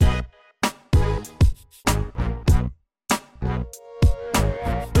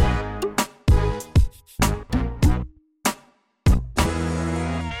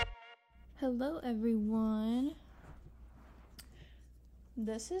Hello everyone.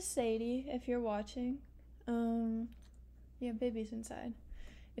 This is Sadie if you're watching. Yeah, baby's inside.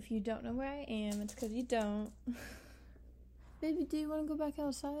 If you don't know where I am, it's because you don't. Baby, do you want to go back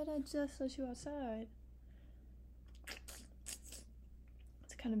outside? I just let you outside.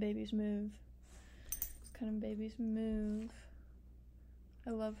 It's kind of baby's move.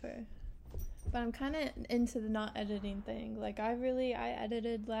 I love her. But I'm kind of into the not editing thing. Like, I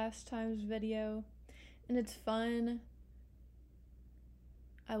edited last time's video, and it's fun.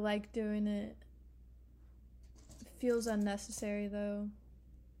 I like doing it. It feels unnecessary, though.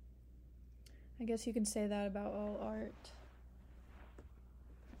 I guess you can say that about all art.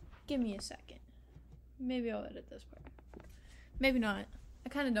 Give me a second. Maybe I'll edit this part. Maybe not. I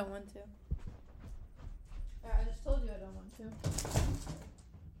kind of don't want to. I just told you I don't want to.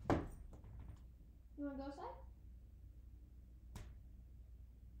 You want to go outside?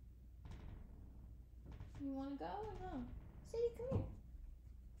 You want to go or no? Sadie, come here.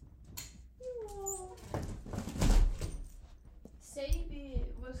 Sadie B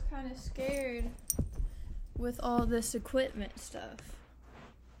was kind of scared with all this equipment stuff.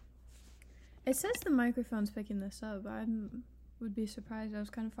 It says the microphone's picking this up. I would be surprised. I was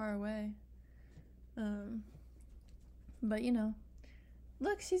kind of far away. But you know.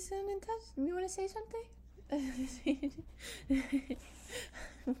 Look, she's in touch. You want to say something?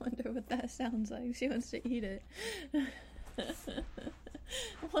 I wonder what that sounds like. She wants to eat it.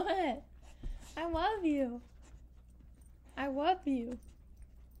 What? I love you.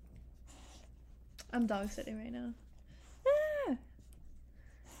 I'm dog sitting right now. Ah!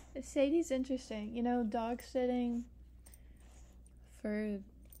 Sadie's interesting. You know, dog sitting for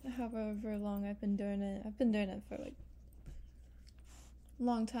however long I've been doing it. I've been doing it for like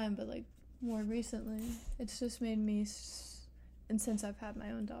long time, but like more recently it's just made me and since I've had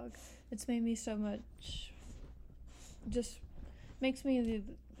my own dog, it's made me so much, just makes me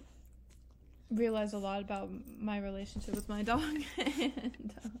realize a lot about my relationship with my dog.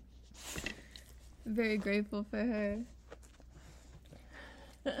 And I'm very grateful for her.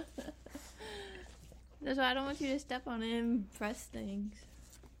 That's why I don't want you to step on it and press things.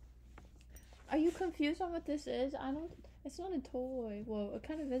 Are you confused on what this is? It's not a toy. Well, it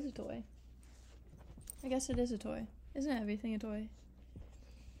kind of is a toy. I guess it is a toy. Isn't everything a toy?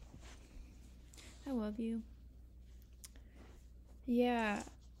 I love you. Yeah.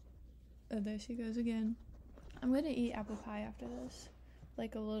 Oh, there she goes again. I'm gonna eat apple pie after this.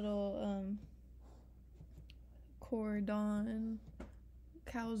 Like a little, cordon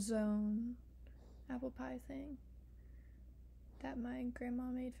calzone apple pie thing that my grandma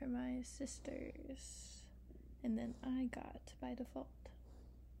made for my sisters. And then I got by default.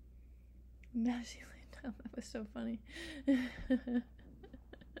 Now she laid down. That was so funny.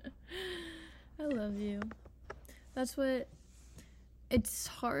 I love you. That's what... It's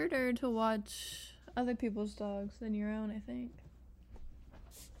harder to watch other people's dogs than your own, I think.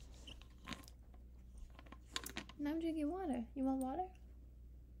 Now I'm drinking water. You want water?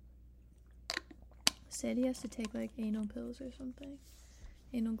 Sadie has to take like anal pills or something.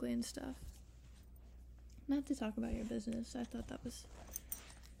 Anal gland stuff. Not to talk about your business. I thought that was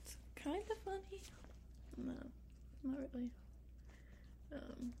kind of funny. No, not really.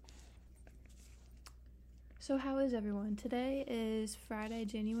 So how is everyone? Today is Friday,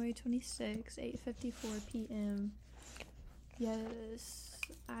 January 26th, 8:54 p.m. Yes,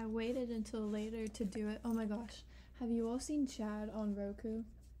 I waited until later to do it. Oh my gosh. Have you all seen Chad on Roku?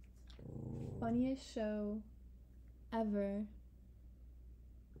 Funniest show ever.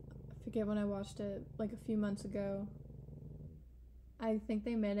 I forget when I watched it, like a few months ago. I think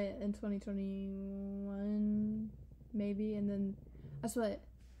they made it in 2021, maybe, and then that's what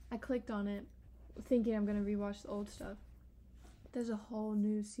I clicked on it, thinking I'm gonna rewatch the old stuff. There's a whole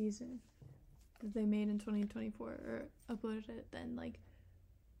new season that they made in 2024 or uploaded it then. Like,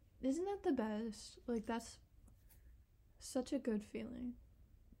 isn't that the best? Like, that's such a good feeling.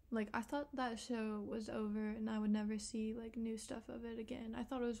 Like, I thought that show was over and I would never see, like, new stuff of it again. I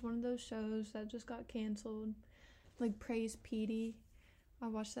thought it was one of those shows that just got canceled. Like, Praise Petey. I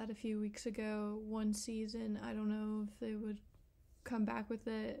watched that a few weeks ago. One season. I don't know if they would come back with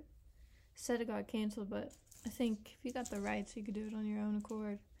it. Said it got canceled, but I think if you got the rights, you could do it on your own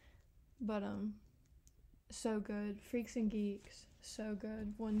accord. But, so good. Freaks and Geeks. So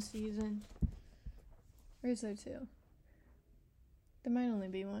good. One season. Or is there two? There might only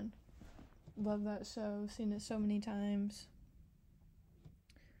be one. Love that show. Seen it so many times.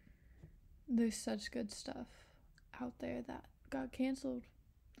 there's such good stuff out there that got canceled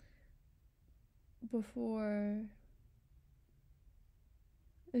before.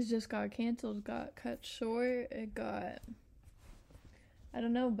 It just got canceled, got cut short, it got, I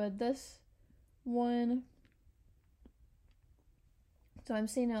don't know, but this one, so I'm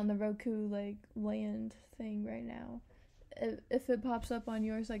seeing it on the Roku, like, land thing right now. If it pops up on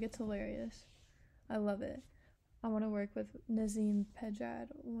yours, like, it's hilarious. I love it. I want to work with Nazim Pedrad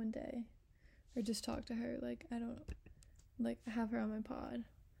one day, or just talk to her, like, I don't, like, have her on my pod.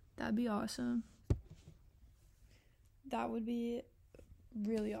 That'd be awesome. That would be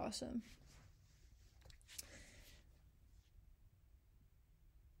really awesome.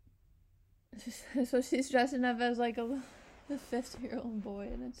 So she's dressing up as like a 50-year-old boy,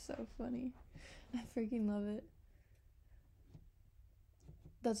 and it's so funny. I freaking love it.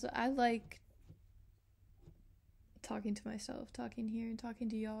 I like talking to myself, talking here and talking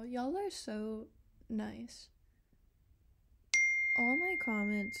to y'all. Y'all are so nice. All my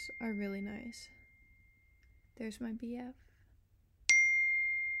comments are really nice. There's my BF.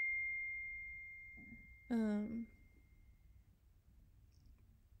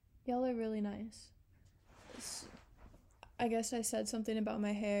 Y'all are really nice. I guess I said something about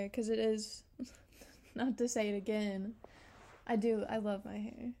my hair, because it is, not to say it again, I love my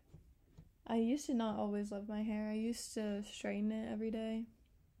hair. I used to not always love my hair. I used to straighten it every day.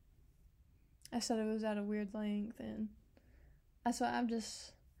 I said it was at a weird length, and that's why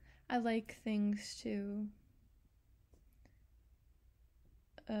I like things to,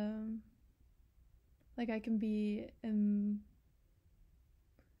 like, I can be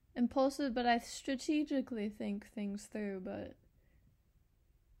impulsive, but I strategically think things through. But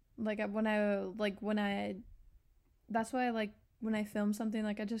like that's why I like when I film something,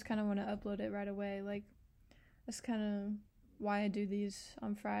 like, I just kind of want to upload it right away. Like, that's kind of why I do these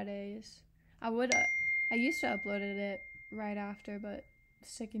on Fridays. I used to upload it right after, but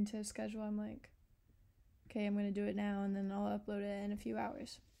sticking to a schedule, I'm like, okay, I'm gonna do it now, and then I'll upload it in a few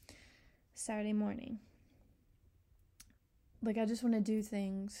hours. Saturday morning. Like, I just want to do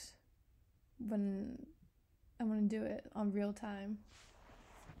things when I want to do it on real time.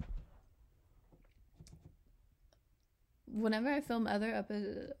 Whenever I film other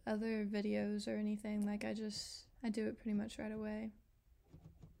videos or anything, like, I do it pretty much right away.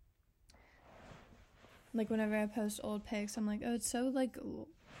 Like, whenever I post old pics, I'm like, oh, it's so, like,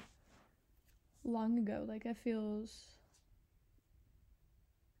 long ago. Like, it feels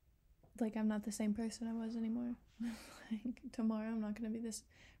like I'm not the same person I was anymore. Like, tomorrow I'm not going to be this,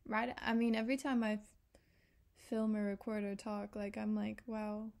 right? I mean, every time I film or record or talk, like, I'm like,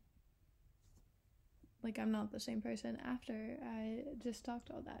 wow, like, I'm not the same person after I just talked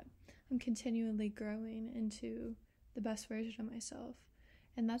all that. I'm continually growing into the best version of myself,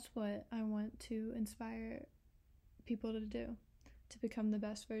 and that's what I want to inspire people to do, to become the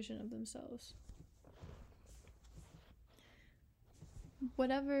best version of themselves.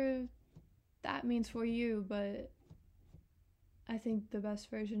 Whatever that means for you, but I think the best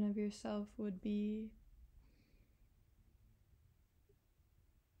version of yourself would be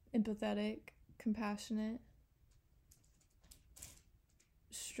empathetic, compassionate,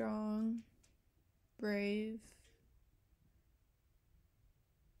 strong, brave,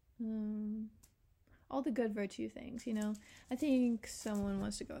 all the good virtue things, you know? I think someone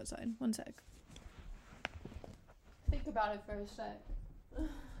wants to go outside. One sec. Think about it for a sec.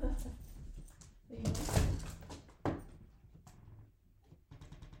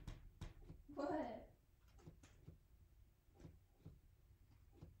 What?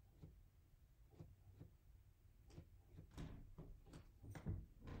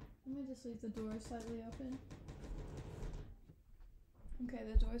 Let me just leave the door slightly open. Okay,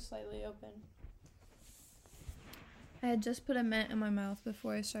 the door's slightly open. I had just put a mint in my mouth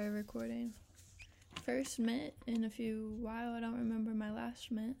before I started recording. First mint in a while. I don't remember my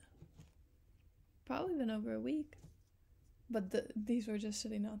last mint. Probably been over a week. But these were just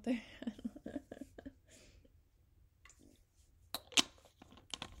sitting out there.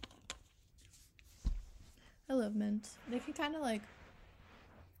 I love mints. They can kind of like,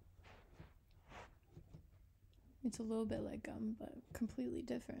 it's a little bit like gum, but completely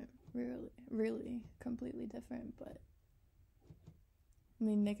different. Really completely different. But I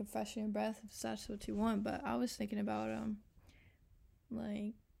mean, they can freshen your breath if that's what you want. But I was thinking about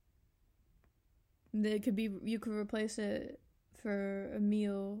like, you could replace it for a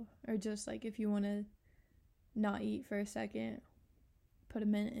meal, or just like if you want to not eat for a second, put a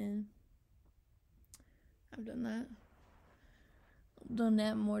mint in. I've done that. Done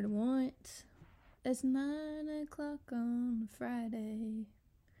that more than once. It's 9 o'clock on Friday.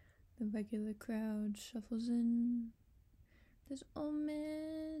 The regular crowd shuffles in. There's old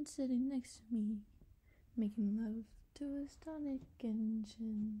man sitting next to me, making love to his tonic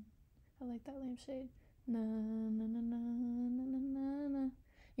engine. I like that lampshade. Na na na na na na na na.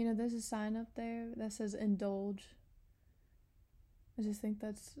 You know, there's a sign up there that says indulge. I just think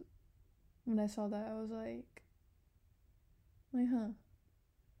that's, when I saw that, I was like, huh.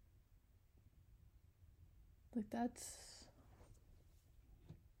 Like, that's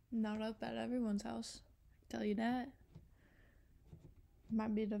not up at everyone's house. I tell you that.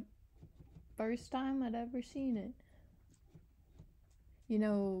 Might be the first time I'd ever seen it. You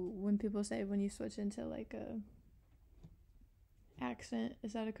know, when people say when you switch into like a accent,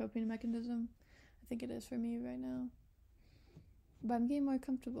 is that a coping mechanism? I think it is for me right now. But I'm getting more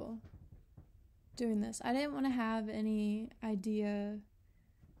comfortable doing this. I didn't want to have any idea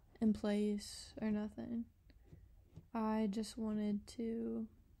in place or nothing. I just wanted to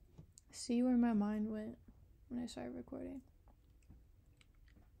see where my mind went when I started recording.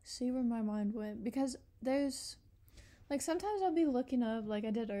 See where my mind went. Because there's, like, sometimes I'll be looking up, like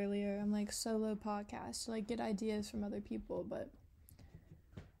I did earlier, I'm like solo podcasts to like get ideas from other people, but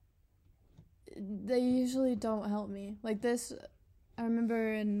they usually don't help me. Like this, I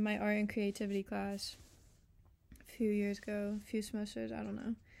remember in my art and creativity class a few years ago, a few semesters, I don't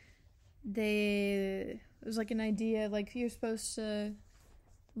know, it was like an idea, like you're supposed to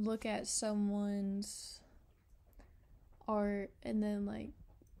look at someone's art and then like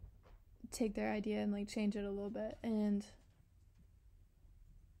take their idea and like change it a little bit. And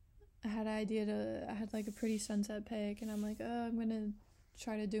I had like a pretty sunset pic, and I'm like, oh, I'm gonna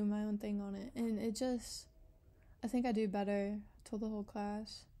try to do my own thing on it. And it just, I think I do better. I told the whole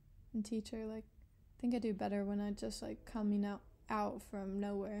class and teacher, like, I think I do better when I just like coming out from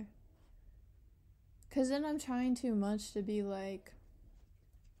nowhere. Cause then I'm trying too much to be like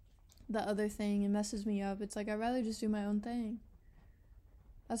the other thing, and messes me up. It's like, I'd rather just do my own thing.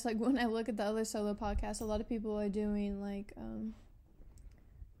 That's like when I look at the other solo podcasts, a lot of people are doing like,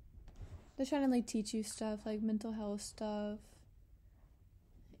 they're trying to like teach you stuff, like mental health stuff.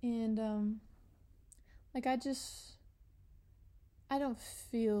 And, like I don't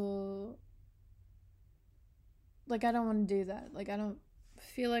feel like I don't want to do that. Like I don't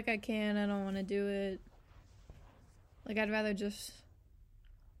feel like I can, I don't want to do it. Like I'd rather just,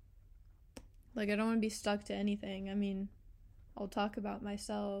 like I don't want to be stuck to anything. I mean, I'll talk about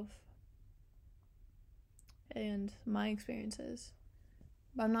myself and my experiences,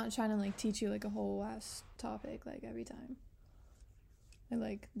 but I'm not trying to like teach you like a whole ass topic like every time. I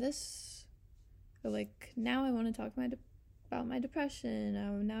like this, or like now I want to talk about my depression.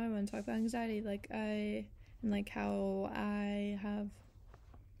 Now I want to talk about anxiety. Like and like how I have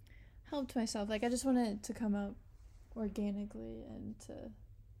helped myself. Like I just want it to come out organically, and to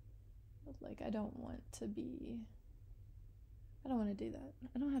like I don't want to do that.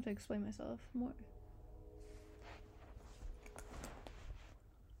 I don't have to explain myself more.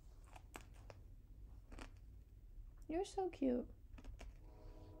 You're so cute.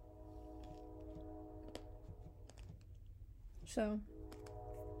 So,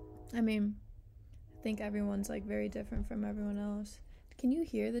 I mean, I think everyone's like very different from everyone else. Can you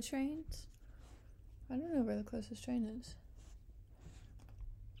hear the trains? I don't know where the closest train is.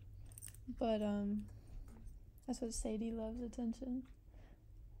 But, that's what Sadie loves, attention.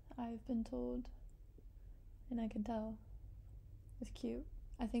 I've been told. And I can tell. It's cute.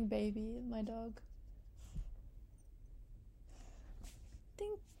 I think Baby, my dog, I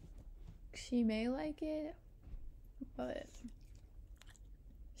think she may like it, but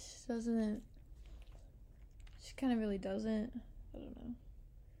she kind of really doesn't. I don't know.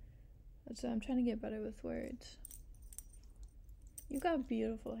 So I'm trying to get better with words. You got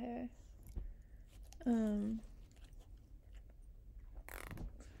beautiful hair.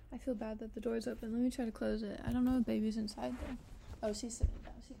 I feel bad that the door's open. Let me try to close it. I don't know if Baby's inside there. Oh, she's sitting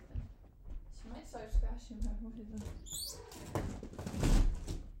down. She's good. She might start scratching my window.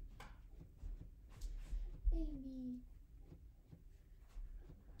 Baby.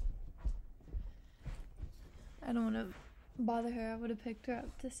 I don't want to bother her. I would have picked her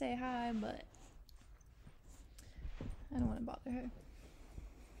up to say hi, but I don't want to bother her.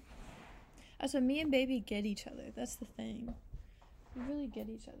 So me and Baby get each other. That's the thing. We really get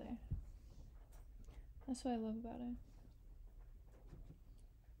each other. That's what I love about her.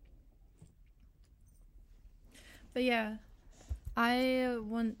 But yeah, I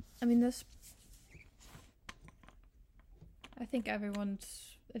think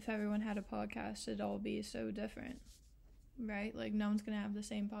if everyone had a podcast, it'd all be so different, right? Like no one's gonna have the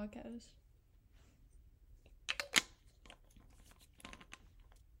same podcast.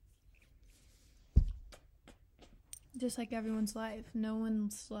 Just like everyone's life. No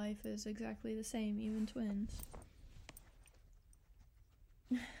one's life is exactly the same, even twins.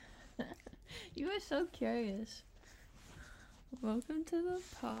 You are so curious. Welcome to the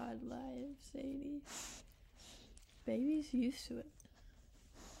pod life, Sadie. Baby's used to it.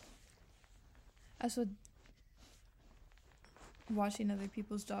 That's what watching other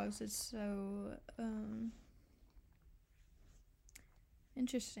people's dogs, it's so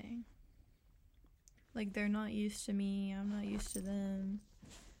interesting. Like, they're not used to me, I'm not used to them.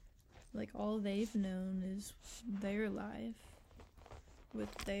 Like, all they've known is their life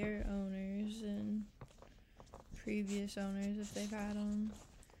with their owners and previous owners if they've had them.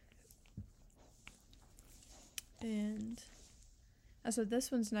 And so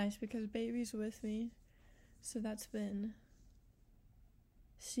this one's nice because baby's with me, so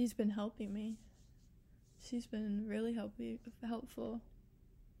she's been helping me. She's been really helpful.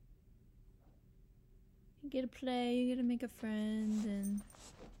 You get to play, you get to make a friend, and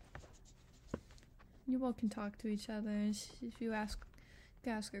you all can talk to each other. And if you ask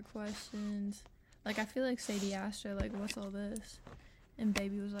her questions, like, I feel like Sadie asked her, like, what's all this? And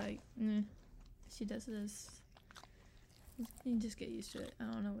baby was like, she does this. You just get used to it. I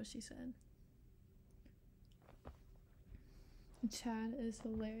don't know what she said. Chad is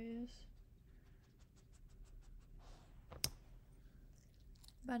hilarious.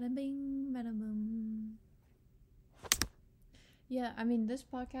 Bada bing, bada boom. Yeah, I mean, this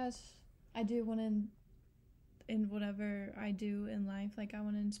podcast, I do want to, in whatever I do in life, like, I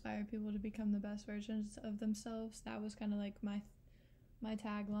want to inspire people to become the best versions of themselves. That was kind of like my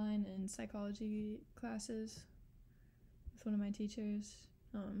tagline in psychology classes with one of my teachers.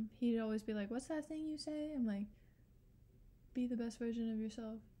 He'd always be like, what's that thing you say? I'm like, be the best version of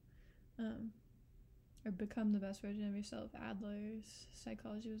yourself. Or become the best version of yourself. Adler's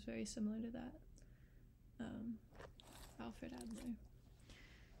psychology was very similar to that. Alfred Adler.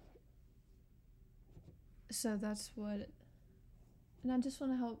 So that's what, and I just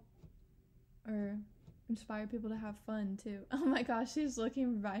want to help or inspire people to have fun too. Oh my gosh, she's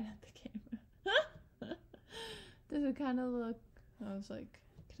looking right at the camera. Does it kind of look, I was like,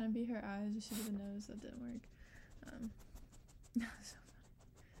 can I be her eyes? She did the nose, that didn't work. So funny.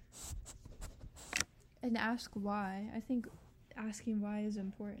 And ask why. I think asking why is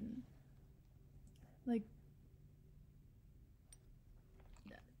important. Like,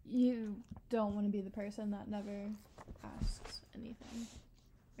 you don't want to be the person that never asks anything,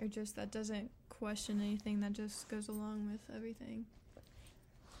 or just that doesn't question anything, that just goes along with everything.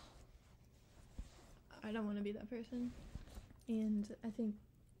 I don't want to be that person. And I think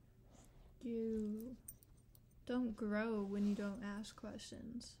you don't grow when you don't ask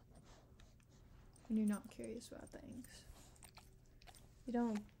questions, when you're not curious about things. You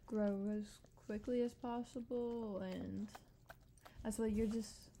don't grow as quickly as possible, and that's why you're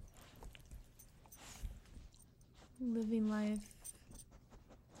just living life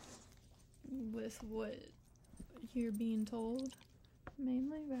with what you're being told,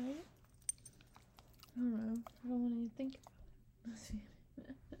 mainly, right? I don't know. I don't want to think about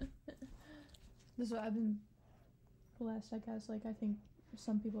it. This is what I've been blessed, I guess. Like, I think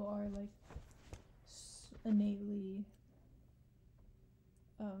some people are, like, innately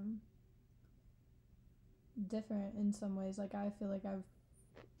different in some ways. Like, I feel like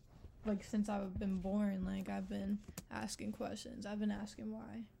since I've been born, like, I've been asking questions. I've been asking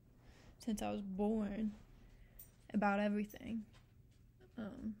why since I was born about everything.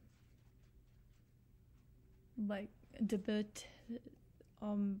 Like, debate,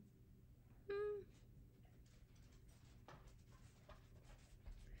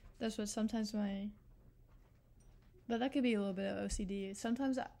 that's what sometimes but that could be a little bit of OCD.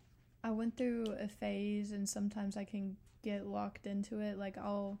 Sometimes I went through a phase, and sometimes I can get locked into it. Like,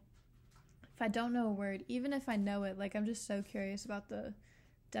 if I don't know a word, even if I know it, like, I'm just so curious about the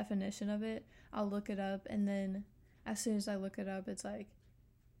definition of it, I'll look it up, and then as soon as I look it up, it's like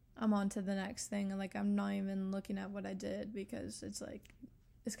I'm on to the next thing, and, like, I'm not even looking at what I did, because it's like,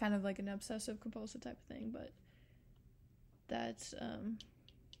 it's kind of like an obsessive compulsive type of thing. But that's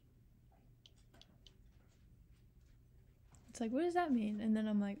it's like, what does that mean? And then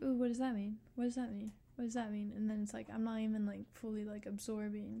I'm like, ooh, what does that mean? What does that mean? What does that mean? And then it's like, I'm not even, like, fully, like,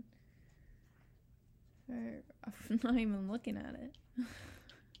 absorbing, or I'm not even looking at it.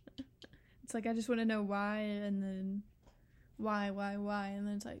 It's like, I just want to know why, and then why, and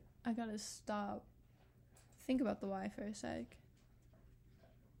then it's like, I gotta stop, think about the why for a sec.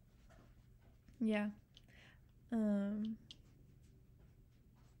 Yeah.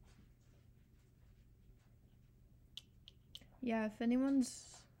 Yeah, if anyone's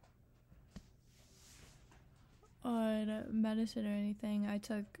on medicine or anything. I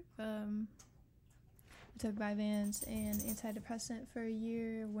took Vyvanse and antidepressant for a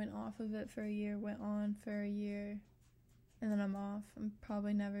year, went off of it for a year, went on for a year, and then I'm off. I'm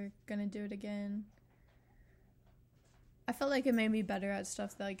probably never gonna do it again. I felt like it made me better at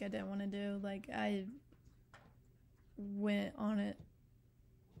stuff that like I didn't want to do. Like I went on it,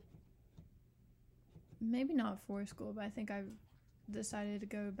 maybe not for school, but I think I decided to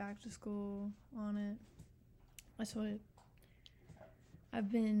go back to school on it. That's what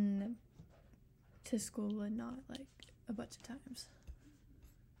I've been to school and not like a bunch of times.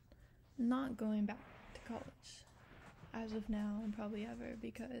 Not going back to college as of now and probably ever,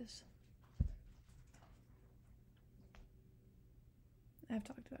 because I've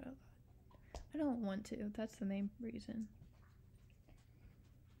talked about it a lot. I don't want to. That's the main reason.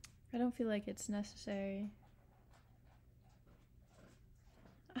 I don't feel like it's necessary.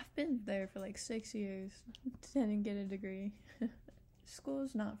 I've been there for like 6 years. Didn't get a degree. School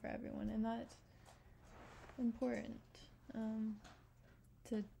is not for everyone, and that's important.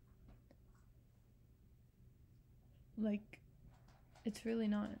 To like, it's really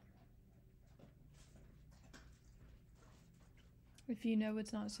not. If you know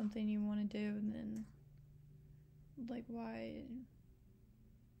it's not something you want to do, then like, why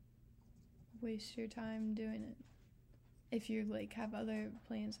waste your time doing it if you like have other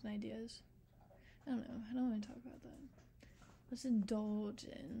plans and ideas? I don't know. I don't want to talk about that. Let's indulge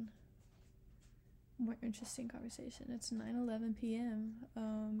in more interesting conversation. It's 9:11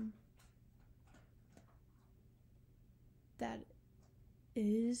 p.m. That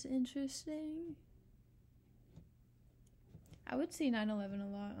is interesting. I would see 9/11 a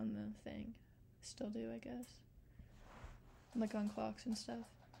lot on the thing. Still do, I guess. Like on clocks and stuff.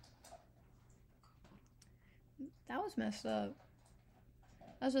 That was messed up.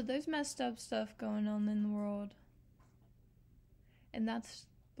 Also, there's messed up stuff going on in the world. And that's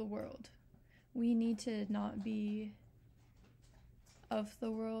the world. We need to not be of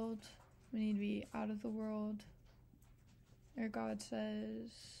the world. We need to be out of the world. Or God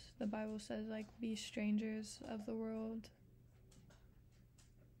says, the Bible says, like, be strangers of the world.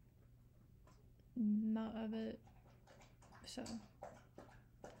 Not of it. So,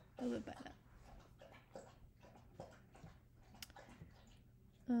 I live by that.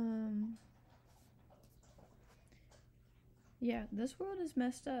 Yeah, this world is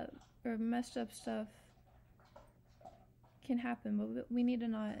messed up, or messed up stuff can happen, but we need to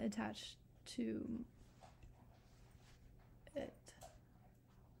not attach to it.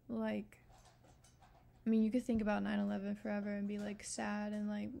 Like, I mean, you could think about 9/11 forever and be like sad and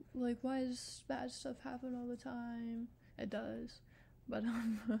like why does bad stuff happen all the time? It does, but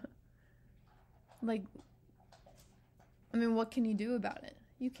like, I mean, what can you do about it?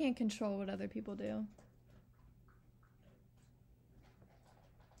 You can't control what other people do.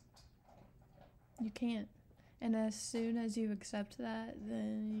 You can't. And as soon as you accept that,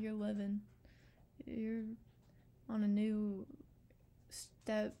 then you're living. You're on a new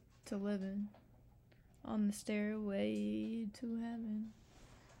step to living. On the stairway to heaven.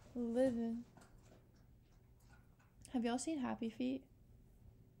 Living. Have y'all seen Happy Feet?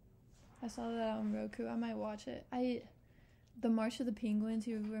 I saw that on Roku. I might watch it. The March of the Penguins,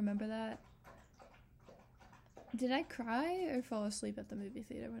 you remember that? Did I cry or fall asleep at the movie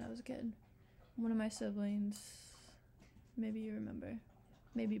theater when I was a kid? One of my siblings, maybe you remember.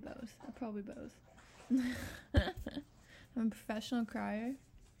 Maybe both. Probably both. I'm a professional crier.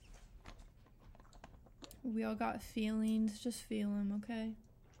 We all got feelings. Just feel them, okay?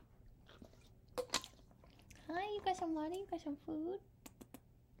 Hi, you got some water? You got some food?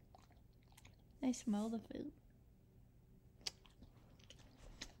 I smell the food.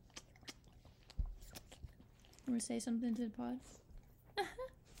 Want to say something to the pod?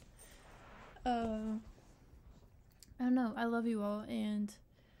 I don't know. I love you all, and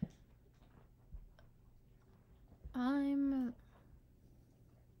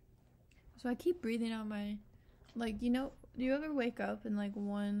so I keep breathing out my, like, you know, do you ever wake up and like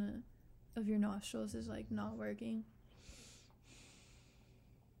one of your nostrils is like not working?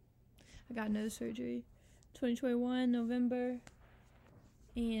 I got nose surgery 2021 November,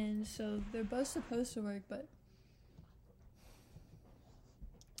 and so they're both supposed to work, but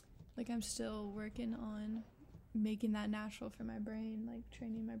like I'm still working on making that natural for my brain, like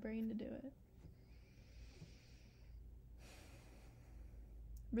training my brain to do it.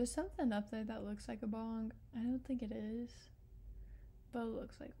 There's something up there that looks like a bong. I don't think it is, but it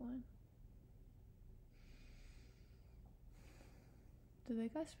looks like one. Do they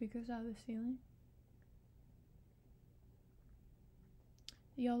got speakers out of the ceiling?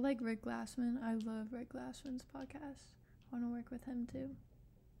 Y'all like Rick Glassman? I love Rick Glassman's podcast. I want to work with him too.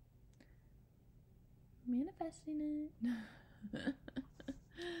 Manifesting it.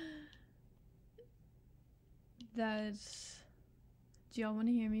 That's... Do y'all want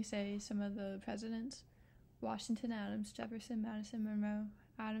to hear me say some of the presidents? Washington, Adams, Jefferson, Madison, Monroe,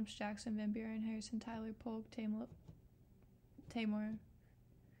 Adams, Jackson, Van Buren, Harrison, Tyler, Polk, Tamor.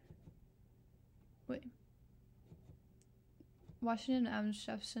 Wait. Washington, Adams,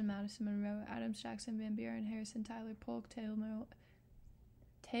 Jefferson, Madison, Monroe, Adams, Jackson, Van Buren, Harrison, Tyler, Polk, Taylor,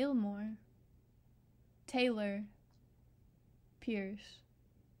 Pierce,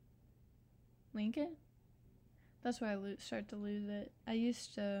 Lincoln? That's where I start to lose it. I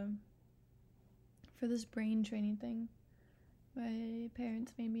used to, for this brain training thing, my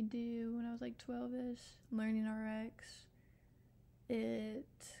parents made me do when I was like 12-ish, Learning RX. It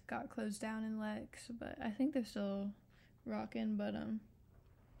got closed down in Lex, but I think they're still rocking. But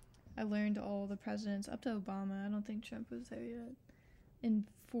I learned all the presidents up to Obama. I don't think Trump was there yet. In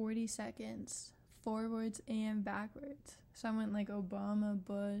 40 seconds, forwards and backwards. So I went like Obama,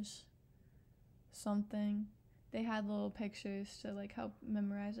 Bush, something. They had little pictures to like help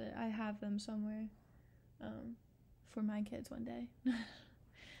memorize it. I have them somewhere for my kids one day.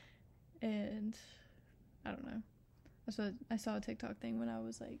 And I don't know. I saw a TikTok thing when I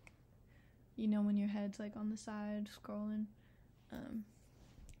was like, you know, when your head's like on the side scrolling.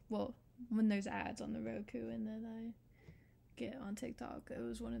 Well, when there's ads on the Roku and then I get on TikTok, it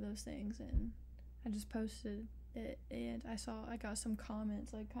was one of those things, and I just posted it, and I got some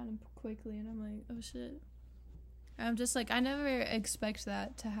comments like kind of quickly, and I'm like, oh shit. I'm just like, I never expect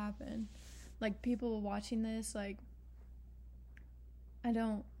that to happen. Like, people watching this, like, I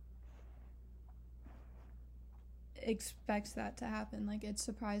don't expect that to happen. Like, it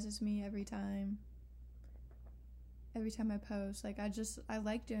surprises me every time I post. Like, I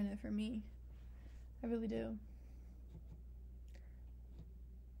like doing it for me. I really do.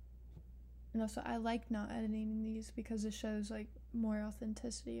 And also, I like not editing these because it shows like more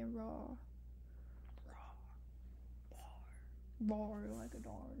authenticity and raw like a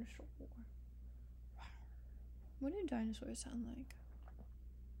dinosaur. What do dinosaurs sound like?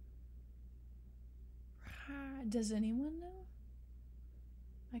 Does anyone know?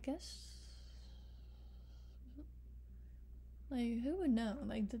 I guess, like, who would know?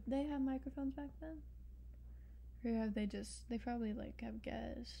 Like, did they have microphones back then? Or have they probably like have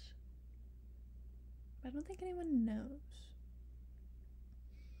guessed. I don't think anyone knows.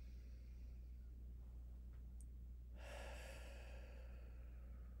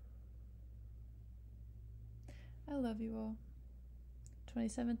 I love you all.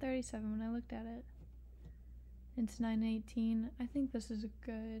 27:37 when I looked at it. It's 9:18. I think this is a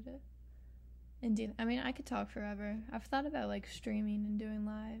good Indian. I mean, I could talk forever. I've thought about like streaming and doing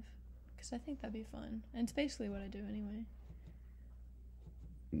live because I think that'd be fun. And it's basically what I do anyway.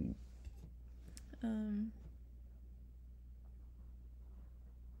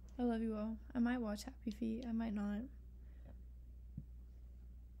 I love you all. I might watch Happy Feet. I might not.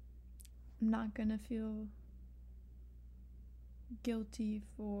 I'm not gonna feel guilty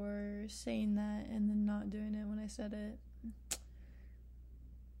for saying that and then not doing it when I said it.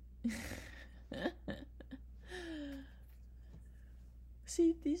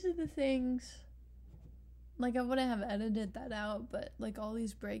 See, these are the things, like, I wouldn't have edited that out, but like all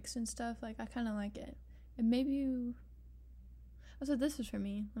these breaks and stuff, like, I kind of like it. And maybe you also, this is for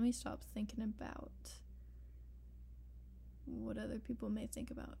me. Let me stop thinking about what other people may think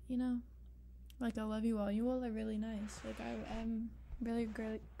about, you know? Like, I love you all. You all are really nice. Like, I'm really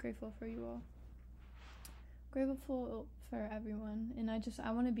grateful for you all. Grateful for everyone. And I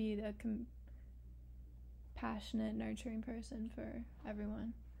want to be the compassionate, nurturing person for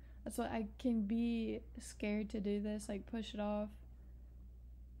everyone. That's what I can be scared to do this, like, push it off,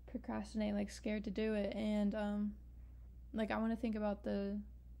 procrastinate, like, scared to do it. And, like, I want to think about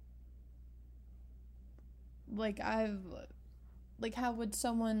how would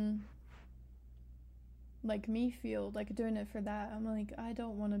someone like me feel, like, doing it for that. I'm like, I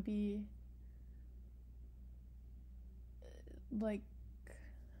don't want to be like,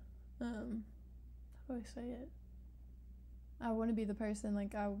 how do I say it? I want to be the person,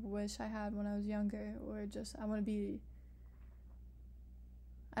 like, I wish I had when I was younger, or just, I don't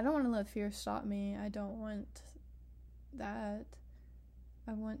want to let fear stop me. I don't want that.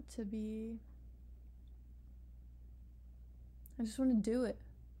 I just want to do it.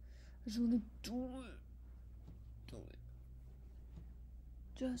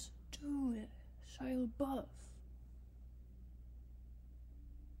 Just do it. Shia LaBeouf.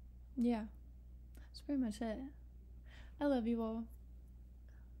 Yeah. That's pretty much it. I love you all.